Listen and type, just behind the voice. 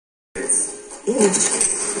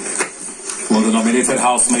Will the nominated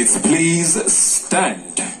housemates please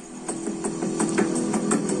stand?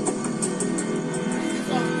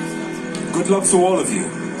 Good luck to all of you.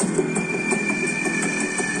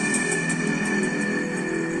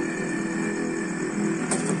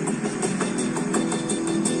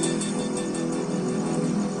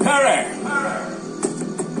 Hooray!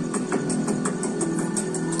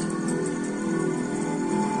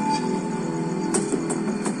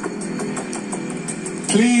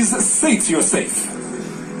 Please sit, you're safe.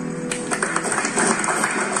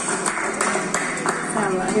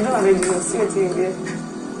 You don't have a sit here.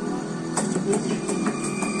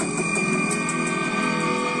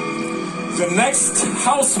 The next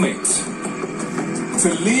housemate to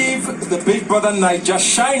leave the Big Brother Naija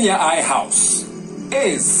Shine Your Eye house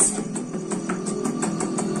is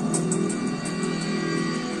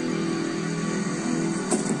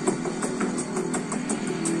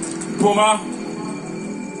Puma.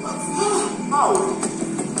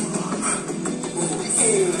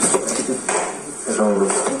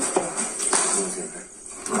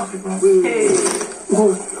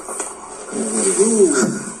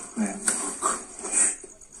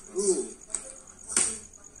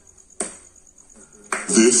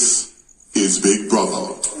 This is Big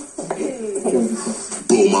Brother.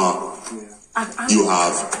 Boma, you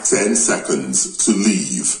have 10 seconds to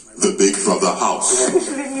leave the Big Brother house.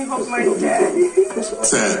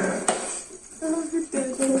 10,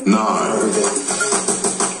 9.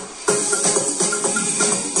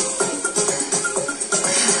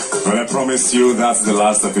 Well, I promise you that's the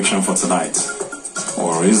last eviction for tonight.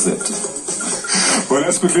 Or is it? Well,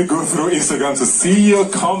 let's quickly go through Instagram to see your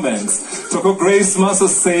comments. Toko Grace Master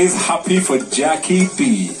says, happy for Jackie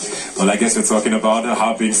B. Well, I guess you're talking about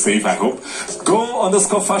her being safe, I hope.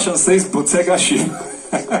 Go_fashion says, Bottega Shim.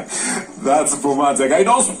 That's Bomatega. It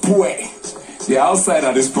does pue. The outside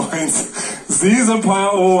at this point. Z's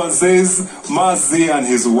Empire 01 says, Mazi and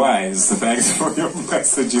his wives. Thanks for your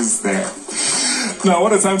messages there. Now,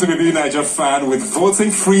 what a time to be a BBNaija fan with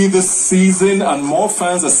voting free this season, and more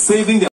fans are saving their